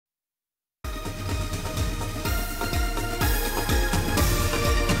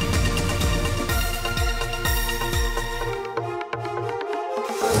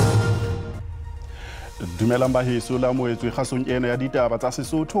Dumelang baheso la moetswe kgasong ena ya ditaba tsa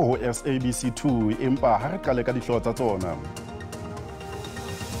Sesotho ho SABC 2 empa ha re qale ka dihlooho tsa tsona.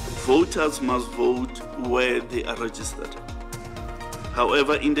 Voters must vote where they are registered.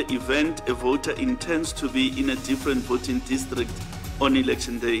 However, in the event a voter intends to be in a different voting district on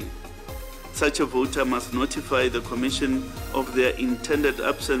election day, such a voter must notify the Commission of their intended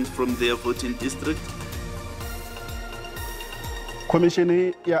absence from their voting district.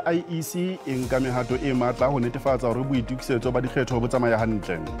 Commission ya IEC e nka mehato e matla ho netefatsa hore boitokisetso ba dikgetho bo tsamaya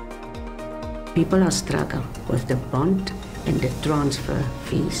hantle. People are struggling with the bond and the transfer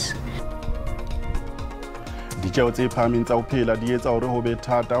fees. Ditjeo tse phahameng tsa ho phela di etsa hore ho be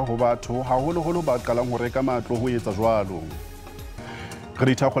thata ho batho haholoholo ba qalang ho reka matlo ho etsa jwalo.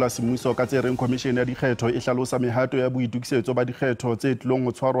 Re thakgola semmuso ka tse reng Commission ya dikgetho e hlalosa mehato ya boitokisetso ba dikgetho tse tlong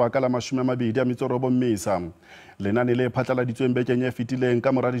ho tshwarwa ka la 29 Mmesa. Lenane le phatlaladitsweng bekeng e fetileng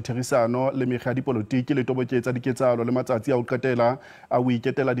ka mora ditherisano le mekga ya dipolotiki le toboketsa diketsahalo le matsatsi a ho qetela a ho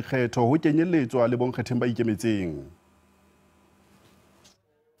iketela dikgetho ho kenyelletswa le bonkgetheng ba ikemetseng.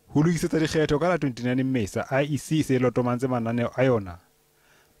 Ho lokisetsa dikgetho ka la 29 Mmesa, IEC se lotomantse mananeo a yona.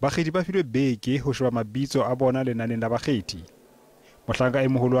 Bakgethi ba filwe beke ho sheba mabitso a bona lenaneng la bakgethi. Mohlanka e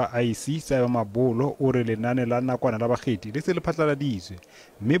moholo wa IEC Saba Mabolo o re lenane la nakwana la bakgethi le se le phatlaladitswe,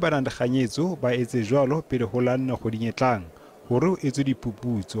 mme ba nang le kganyetso ba etse jwalo pele ho la 4 kgweding e tlang hore ho etswe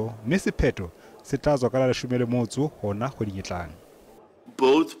diphuputso, mme sephetho se tla tswa ka la 11 hona kgweding e tlang.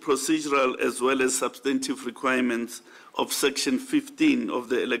 Both procedural as well as substantive requirements of Section 15 of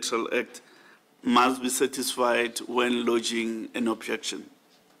the Electoral Act must be satisfied when lodging an objection.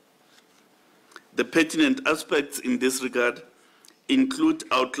 The pertinent aspects in this regard include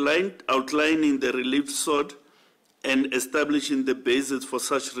outlining the relief sought and establishing the basis for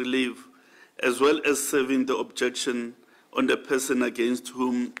such relief, as well as serving the objection on the person against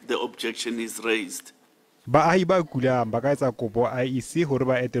whom the objection is raised. Baahi ba kulang ba ka etsa kopo IEC hore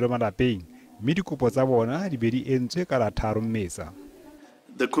ba etelwe malapeng, mme dikopo tsa bona di be di entswe ka la 3 Mmesa.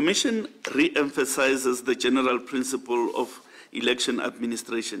 The Commission re-emphasizes the general principle of election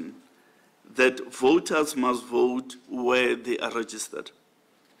administration that voters must vote where they are registered.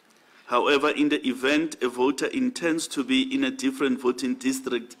 However, in the event a voter intends to be in a different voting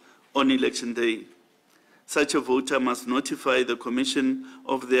district on election day, such a voter must notify the Commission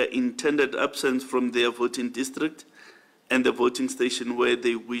of their intended absence from their voting district and the voting station where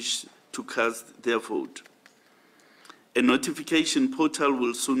they wish to cast their vote. A notification portal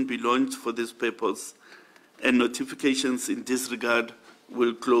will soon be launched for this purpose, and notifications in this regard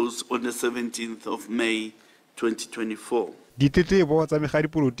will close on the 17th of May 2024. Ditletlebo tsa mekga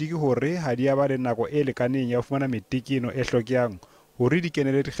dipolotiki hore ha di aba le nako e lekaneng ya ho fumana metekeno e hlokehang hore di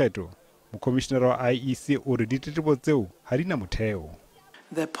kenele dikgetho. Mokomishenara wa IEC o re ditletlebo tseo ha di na motheo.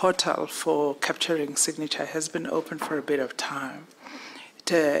 The portal for capturing signature has been open for a bit of time.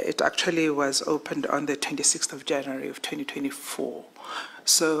 It actually was opened on the 26th of January of 2024.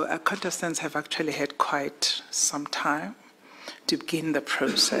 So contestants have actually had quite some time to begin the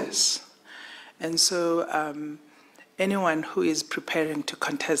process. And so anyone who is preparing to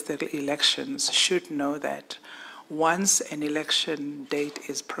contest the elections should know that once an election date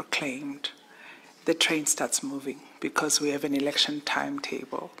is proclaimed, the train starts moving because we have an election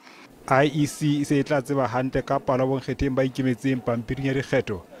timetable. IEC se tla tseba hantle ka palo bonkgetheng ba ikemetseng pampiring ya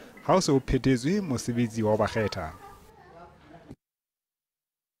dikgetho ha o se o phethetswe mosebetsi wa bakgetha.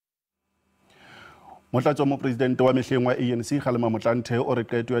 Motlatsi mo presidente wa mehleng wa ANC Kgalema Motlanthe o re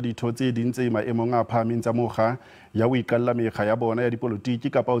qeto ya ditho tse ding tse maemong a phahameng tsa mokga ya ho iqalla mekga ya bona ya dipolotiki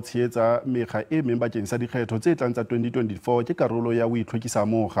kapa ho tshehetsa mekga e meng bakeng sa dikgetho tse tlang tsa 2024 ke karolo ya ho itlhwekisa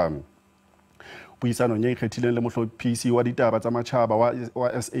mokga. Puisanong e ikgethileng le mohlophisi wa ditaba tsa matjhaba wa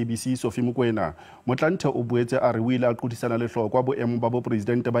SABC Sophie Mokoena, Motlanthe o boetse a re o ile a qodisana le hlokwa boemo ba bo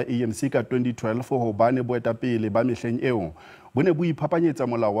presidente ba ANC ka 2012 ho bane boetapele ba mehleng eo bo ne bo iphapanyetsa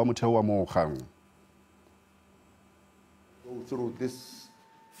molao wa motheo wa mokga. Through this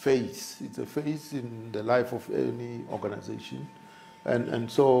phase, it's a phase in the life of any organization, and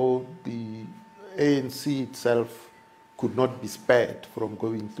so the ANC itself could not be spared from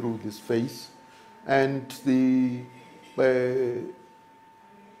going through this phase, and the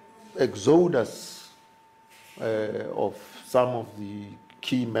exodus of some of the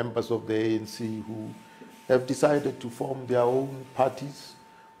key members of the ANC who have decided to form their own parties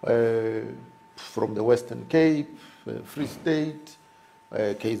from the Western Cape, Free State,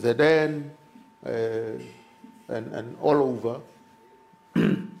 KZN, and all over.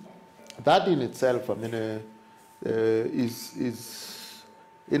 That in itself, I mean, is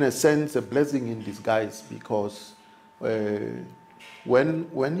in a sense a blessing in disguise, because when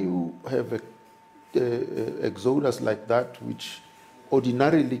you have exodus like that, which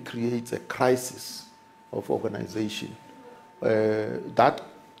ordinarily creates a crisis of organization,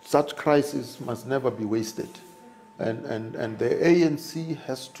 such crisis must never be wasted. And the ANC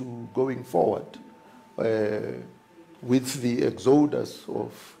has to, going forward, with the exodus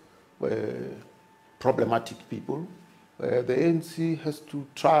of problematic people, the ANC has to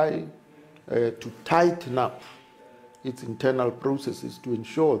try to tighten up its internal processes to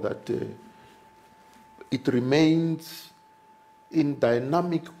ensure that it remains in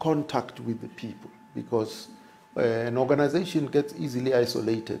dynamic contact with the people, because an organization gets easily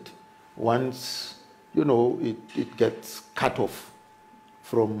isolated once, you know, it gets cut off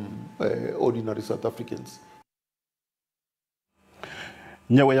from ordinary South Africans.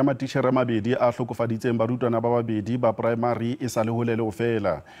 Nyewe ya matitjhere mabedi a hlokofaditseng barutwana ba babedi ba primary e sa le hole le ho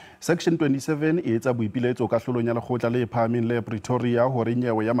fela. Section 27 e etsa boipiletso ka hlolong ya lekgotla le phahameng le Pretoria hore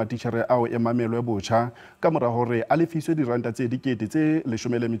nyewe ya matitjhere ao e mamelwe botjha ka mora hore a lefiswe diranta tse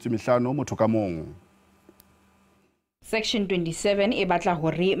 15,000 motho ka mong. Section 27 e batla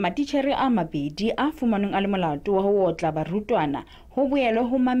hore matitjhere a mabedi a fumanweng a le molato wa ho otla barutwana ho boele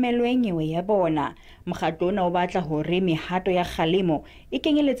ho mamelwe nyewe ya bona. Mokgatlo ona o batla hore mehato ya kgalemo e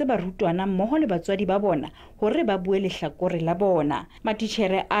kenyeletse barutwana mmoho le batswadi ba bona hore ba bue lehlakore la bona.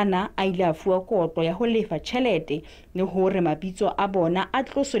 Matitjhere ana a ile a fuwa kotlo ya ho lefa tjhelete le hore mabitso a bona a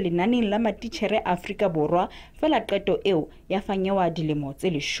tloswe lenaneng la matitjhere Afrika Borwa fela qeto eo ya fanyewa dilemo tse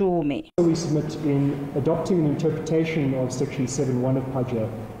 10. We submit in adopting an interpretation of Section 7.1 of PAJA,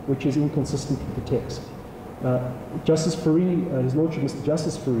 which is inconsistent with the text. Justice Fourie, His Lordship Mr.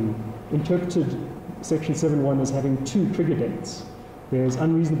 Justice Fourie, interpreted Section 7.1 as having two trigger dates. There's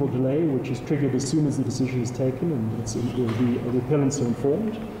unreasonable delay, which is triggered as soon as the decision is taken and the appellants are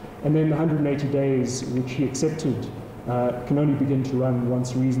informed. And then 180 days, which he accepted, can only begin to run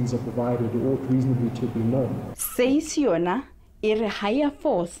once reasons are provided or ought reasonably to be known. Sesotho ere haya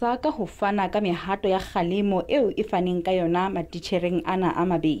forsa ka ho fana ka mehato ya kgalemo eo e faneng ka yona matitjhereng ana a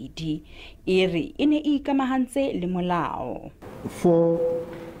mabedi. Ere ene e ikamahantse le molao. For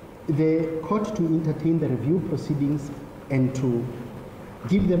the court to entertain the review proceedings and to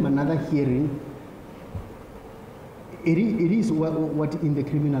give them another hearing, it is what in the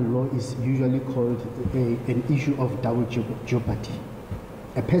criminal law is usually called an issue of double jeopardy.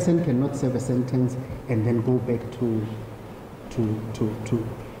 A person cannot serve a sentence and then go back to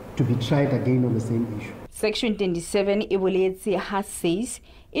be tried again on the same issue. Section 27 e boletse ha says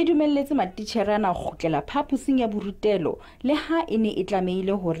e dumelletse matitjhere ana go khotlela phaposing ya borutelo le ha ene e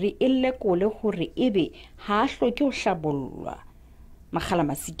tlameile hore e lekole hore ebe ha hloke ho hlabollwa. Makgala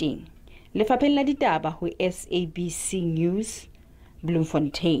Masiteng, Lefapheng la Ditaba ho SABC News,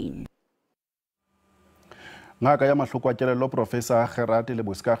 Bloemfontein. Ngaka ya mahloko a kelello Professor Gerard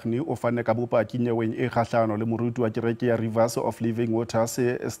Leboskhagni o fane ka bopaki nyeweng e kgahlano le moruti wa kereke ya Rivers of Living Waters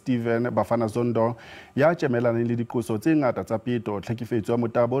Stephen Bafana-Zondo ya tjemelaneng le diqoso tse ngata tsa peto, tlhekefetso ya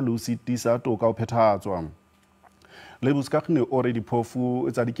motabo le ho sitisa toka ho phethahatswa. Leboskhagni o re diphofu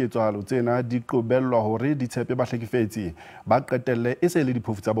tsa diketsahalo tsena di qobellwa hore di tshepe bahlekefetsi ba qetelle e se le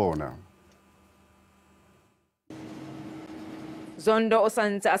diphofu tsa bona. Zondo o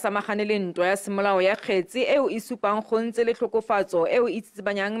santse a samagane le ntwa ya semolao ya kgetsi eo e supang go ntse le tlhokofatso eo e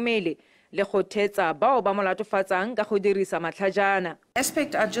tsitsibanyang mmele le go thetsa bao ba molatofatsang ka go dirisa matlhajana.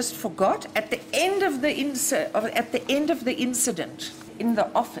 Aspect I just forgot at the end of the incident in the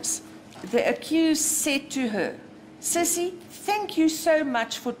office, the accused said to her, "Sissy, thank you so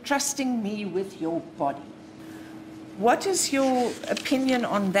much for trusting me with your body." What is your opinion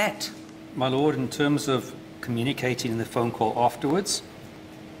on that? My Lord, in terms of communicating in the phone call afterwards,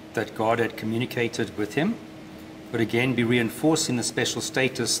 that God had communicated with him, would again be reinforcing the special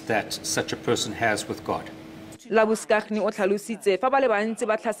status that such a person has with God. Leboskhagni o tlhalositse fa ba le bantsi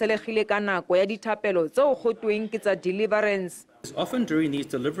ba tlhaselegile ka nako ya dithapelo tseo gotweng ke tsa deliverance. It's often during these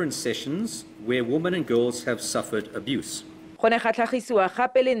deliverance sessions where women and girls have suffered abuse. Go ne ga tlhagisiwa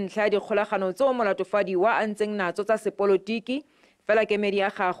gape le ntlha ya dikgolagano tseo molatofadiwa a ntseng natso tsa sepolotiki. Many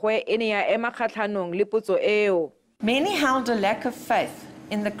held a lack of faith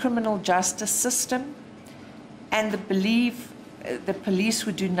in the criminal justice system and believe the police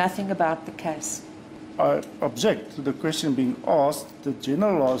would do nothing about the case. I object to the question being asked, the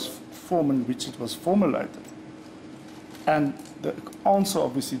general form in which it was formulated. And the answer,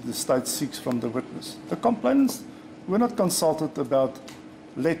 obviously, the state seeks from the witness. The complainants were not consulted about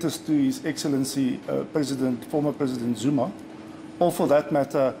letters to His Excellency former President Zuma, or for that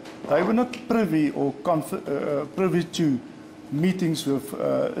matter, they were not privy or privy to meetings with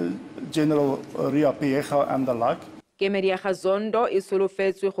General Ria Pieja and the like. kemedi ya Gazondo e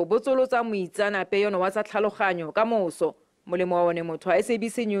solofetswe go botsolotsa moitsanape yono wa tsa tlhaloganyo ka moso. Molemo wa one motho wa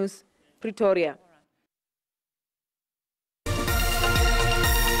SABC News, Pretoria.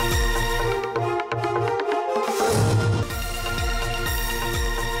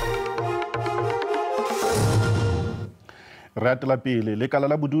 Re atela pele lekala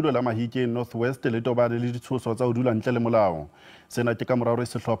la bodulo la Mahikeng Northwest le tobane le ditshoso tsa ho dula ntle le molao. Sena ke ka morao re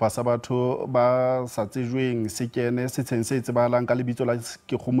sehlopha sa batho ba sa tsejweng se kene se tsheng se balang ka lebitso la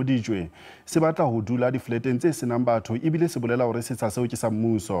Kekgomodijwe se batla ho dula difleteng tse senang batho ebile se bolela hore se seo ke sa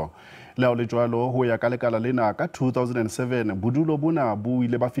mmuso. Le ha le jwalo ho ya ka lekala lena ka 2007 bodulo bona bo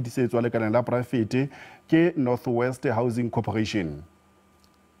ile ba fetisetswa lekaleng la poraefete ke Northwest Housing Corporation.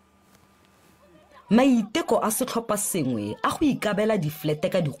 Maiteko a setlhopha sengwe a go ikabela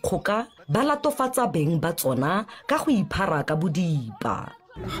diflete ka dikgoka ba latofatsa beng ba tsona ka go iphara ka bodipa.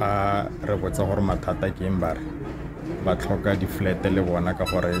 Ga re botsa gore mathata ke eng ba re ba tlhoka diflete le bona ka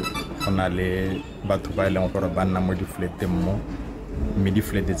gore go na le batho ba ileng gore ba nna mo difleteng mo mme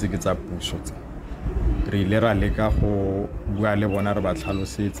diflete tse ke tsa puso tse. Re ile ra leka go bua le bona re ba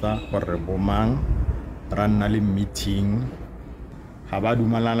tlhalosetsa gore re bomang ra nna le meeting ha ba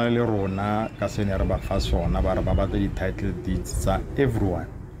dumalana le rona ka sene re ba fa sona ba re ba batla di-title deeds tsa everyone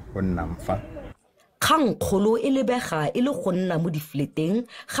go nna mfa. Kgang kgolo e lebega e le go nna mo difleteng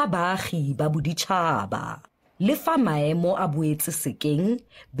ga baagi ba boditšhaba. Le fa maemo a boetse sekeng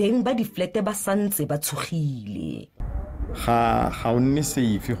beng ba diflete ba santse ba tshogile. Ga o nne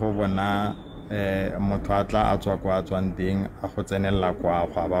safe go bona motho a tla a tswa kwa a tswang teng a go tsenelela kwa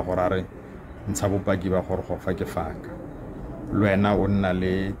go ba gore re ntsha bopaki ba gore go fa ke faka. Lwena o nna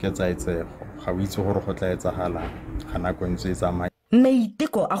le ketsaetsego ga o itse gore go tla etsagala ga nako ntse e tsamaya.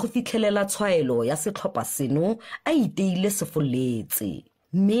 Maiteko a go fitlhelela tshwaelo ya setlhopha seno a iteile sefoletse.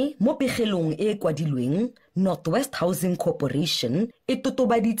 Mme mo pegelong e kwadilweng Northwest Housing Corporation e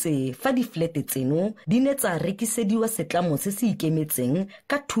totobaditse fa diflete tseno di ne tsa rekisediwa setlamo se se ikemetseng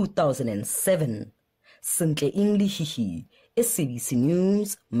ka 2007. Sentle English, SABC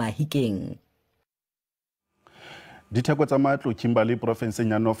News, Mahikeng. Ditheko tsa matlo Kimberley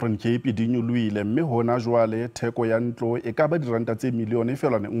provinseng ya Northern Cape di nyoloile mme hona jwale theko ya ntlo e ka ba diranta tse milione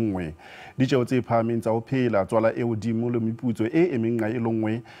felwane nngwe. Ditjeo tse phahameng tsa ho phela tswala e hodimo le meputso e emenga e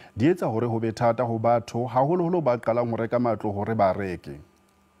lengwe di etsa hore ho be thata ho batho haholoholo ba qalang ho reka matlo hore ba reke.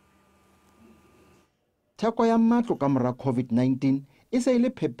 Theko ya matlo ka mora COVID-19 e se ile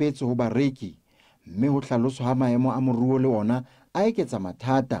phephetso ho bareki mme ho hlaloswa ha maemo a moruo le ona a eketsa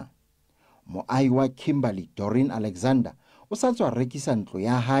mathata. Moahi wa Kimberley Doreen Alexander o sa tswa rekisa ntlo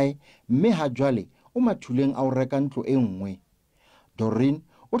ya hae mme ha jwale o mathuleng a o reka ntlo e nngwe. Doreen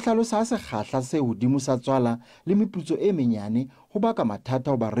o hlalosa se kgahla se hodimo sa tswala le meputso e menyane ho baka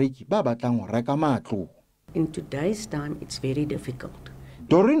mathata ho bareki ba batlang ho reka matlo. In today's time it's very difficult.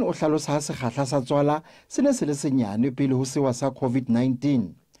 Doreen o hlalosa se kgahla sa tswala se ne se le senyane pele ho sewa sa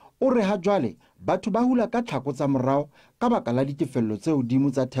COVID-19. O re ha jwale batho ba hula ka tlhako tsa morao ka baka la ditefello tse hodimo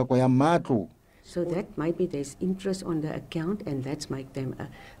tsa theko ya matlo. So that might be there's interest on the account and that's make them a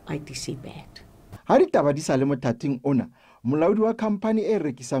ITC bad. Ha ditaba di sa le mothating ona, molaodi wa company e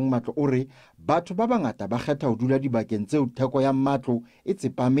rekisang matlo o re batho ba bangata ba kgetha ho dula dibakeng tseo theko ya matlo e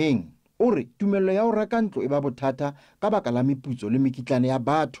tsepameng. O re tumello ya ho reka ntlo e ba bothata ka baka la meputso le mekitlane ya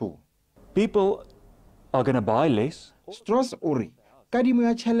batho. People are going to buy less. Strauss o re kadimo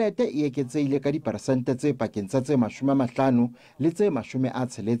ya tjhelete e eketseile ka diperesente tse pakeng tsa tse 50 le tse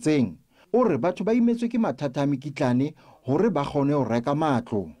 60. O re batho ba imetswe ke mathata a mekitlane hore ba kgone ho reka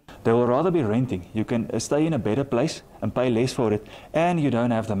matlo. They will rather be renting. You can stay in a better place and pay less for it and you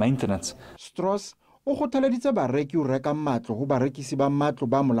don't have the maintenance. Strauss o kgothaleditse bareki ho reka matlo ho barekisi ba matlo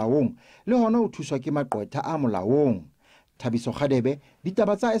ba molaong le hona ho thuswa ke maqwetha a molaong. Thabiso Khadebe,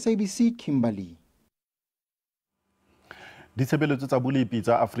 ditaba tsa SABC Kimberley. Ditshebeletso tsa bolepi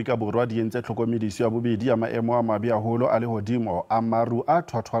tsa Afrika Borwa di entse tlhokomediso ya bobedi ya maemo a mabe haholo a lehodimo a maru a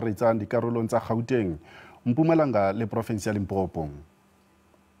thwathwaretsang dikarolong tsa Gauteng, Mpumalanga le province ya Limpopo.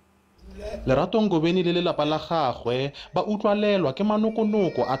 Lerato Ngobeni le lelapa la gagwe ba utlwalelwa ke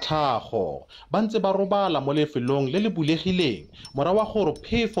manokonoko a tlhago ba ntse ba robala mo lefelong le le bulegileng mora wa gore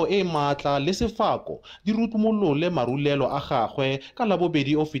phefo e matla le sefako di rutumolole marulelo a gagwe ka la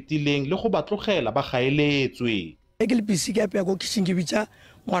bobedi o fetileng le go batlogela ba gaeletswe. Ke le bisi ke apea go kitchen ke bitsa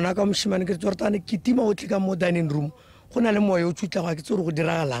ngwana ka moshimane ke tsortane ke tima o tlika mo dining room go na le moya o tshutla ga ke tsore go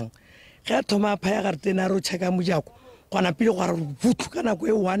diragalang ge a thoma phaya ga re tena ro cheka mojako gona pele go ra buthu kana go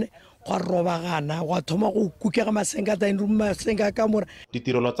e one gwa robagana gwa thoma go kukega masenga dining room masenga ka mora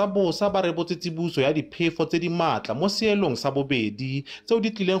ditirelo tsa bosa ba rebotse tsibuso ya diphefo tse di matla mo seelong sa bobedi tseo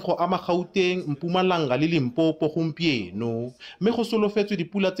di tlileng go ama Gauteng, Mpumalanga le Limpopo gompieno mme go solofetswe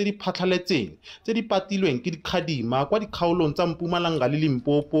dipula tse di phatlhaletseng tse di patilweng ke dikgadima kwa dikgaolong tsa Mpumalanga le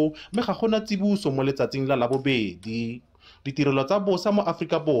Limpopo mme ga gona tsibuso mo letsatsing la bobedi. Ditirelo tsa bosa mo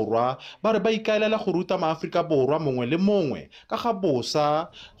Afrika Borwa ba re ba ikaelela go ruta maAfrika Borwa mongwe le mongwe ka ga bosa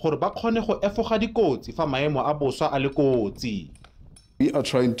gore ba kgone go efoga dikotsi fa maemo a bosa a le kotsi. We are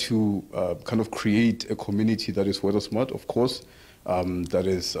trying to kind of create a community that is weather smart, of course, that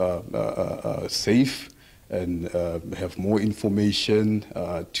is safe and have more information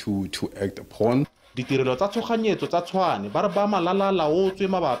to act upon. Ditirelo tsa tshoganyetso tsa Tshwane ba re ba malalalaotswe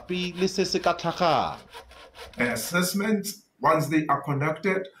mabapi le se se ka tlhagang. Assessments, once they are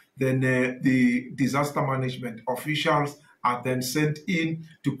conducted, then the disaster management officials are then sent in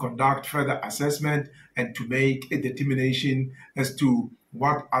to conduct further assessment and to make a determination as to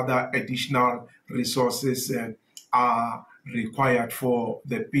what other additional resources are required for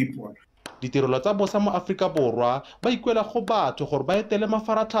the people. Ditirelo tsa bosa mo Afrika Borwa ba ikuela go batho gore ba etele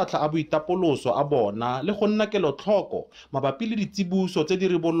mafaratlhatlha a boitapoloso a bona le go nna kelotlhoko mabapi le ditsibuso tse di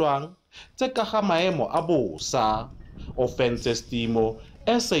ribolwang tse ka ga maemo a bosa. Offenses Timo,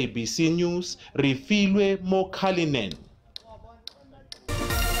 SABC News, re filwe mo Cullinan.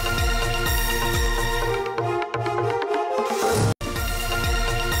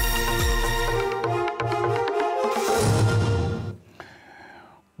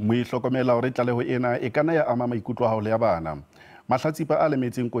 Moihlokomela hore tlaleho ena e kana ya ama maikutlo a hao le ya bana. Mahlatsipa a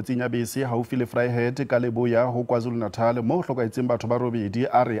lemetseng kotsing ya bese haufi le Vryheid ka Leboya ho KwaZulu-Natal mo ho hlokaetseng batho ba robedi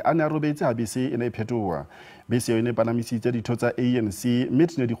a re a ne a robetse ha bese e ne e phetoha. Bese yone panamisitse ditho tsa ANC mme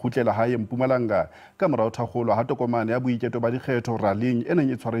ne di khutlela hae Mpumalanga ka morao thakgolo ha tokomane ya boiketo ba dikgetho rallying e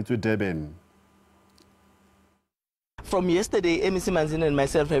neng e tshwaretswe Durban. From yesterday, MEC Manzini and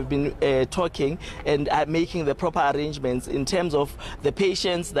myself have been talking and making the proper arrangements in terms of the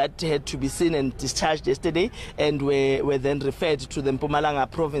patients that had to be seen and discharged yesterday and were then referred to the Mpumalanga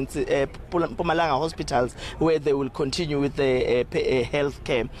province, Mpumalanga hospitals, where they will continue with the health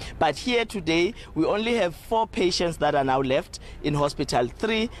care. But here today, we only have 4 patients that are now left in hospital.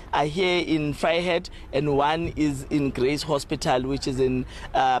 3 are here in Vryheid and 1 is in Grace Hospital, which is in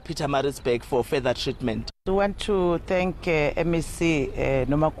Pietermaritzburg for further treatment. I want to thank MEC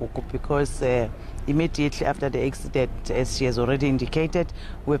Nomakuku because immediately after the accident, as she has already indicated,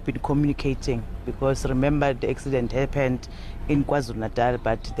 we have been communicating because remember the accident happened in KwaZulu-Natal,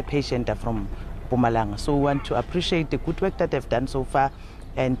 but the patient are from Mpumalanga. So we want to appreciate the good work that they've done so far,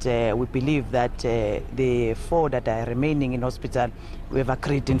 and we believe that the 4 that are remaining in hospital, we have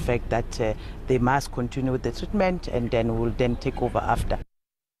agreed in fact that they must continue with the treatment and then we'll then take over after.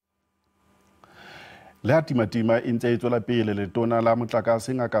 Le ha timatima e ntse e tswela pele letona la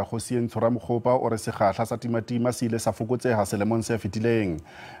motlakase ngaka Kgosieng Tshwaramokgopa o re sekgahla sa timatima se ile sa fokotseha selemong se fetileng.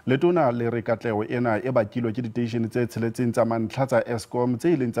 Letona le re katleho ena e bakilwe ke diteišene tse tsheletseng tsa mantlha tsa Eskom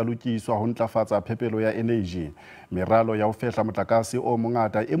tse ileng tsa lokiswa ho ntlafatsa phepelo ya energy. Meralo ya ho fehla motlakase o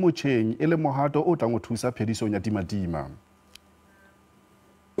mongata e motjheng e le mohato o tlang ho thusa phedisong ya timatima.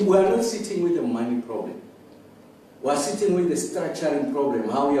 We are not sitting with the money problem. We are sitting with the structuring problem,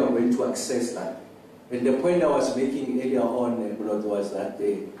 how we are going to access that. And the point I was making earlier on, was that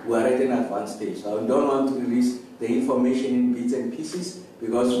we are at an advanced stage. So I don't want to release the information in bits and pieces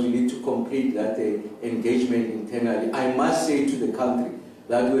because we need to complete that engagement internally. I must say to the country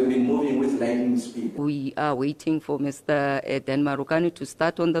that we've been moving with lightning speed. We are waiting for Mr. Dan Marukani to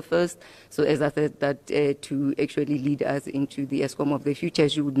start on the 1st. So as I said, that to actually lead us into the Eskom of the future,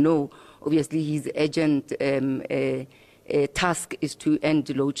 as you would know, obviously his urgent task is to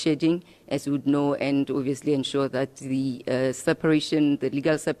end load shedding, as you would know, and obviously ensure that the separation, the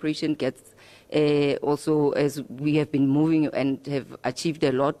legal separation gets also, as we have been moving and have achieved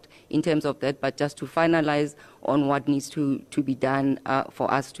a lot in terms of that, but just to finalize on what needs to be done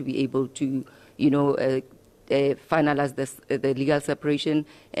for us to be able to, finalize the legal separation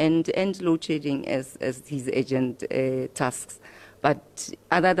and end load shedding as his urgent tasks. But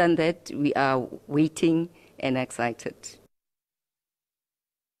other than that, we are waiting and excited.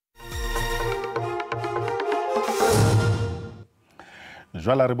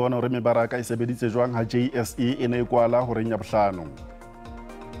 Jwala re bona hore mebaraka e sebeditse jwang ha JSE e ne e kwala ho reng ya bohlano.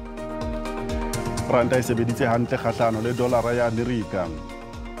 Ranta e sebeditse hantle kgahlano le dolara ya Amerika.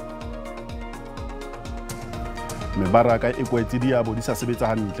 Mebaraka e kwetse diabo di sa sebetsa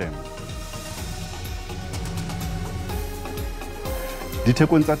hantle.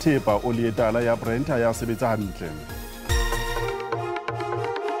 Dithekong tsa thepa oli e tala ya Brent ya sebetsa hantle.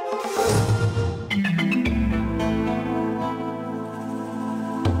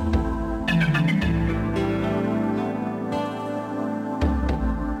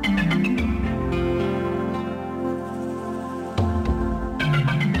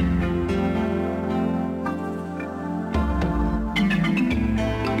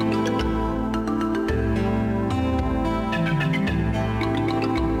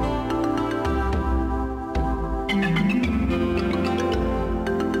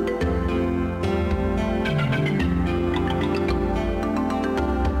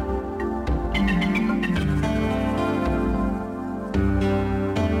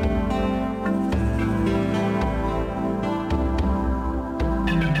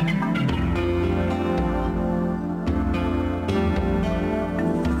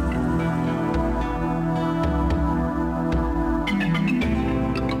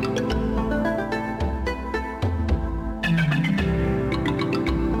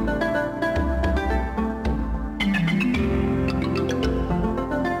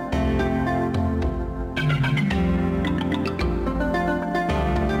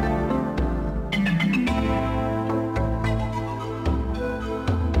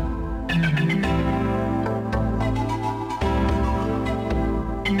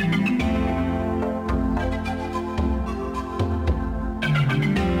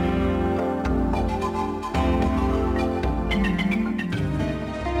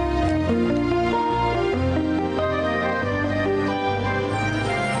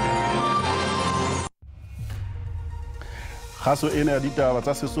 Kgaso ena ya ditaba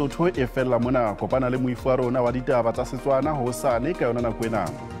tsa Sesotho e fella mona. Kopana le moifu wa rona wa ditaba tsa Setswana hosane ka yona nako ena.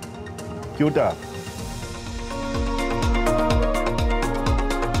 Ke o Taba.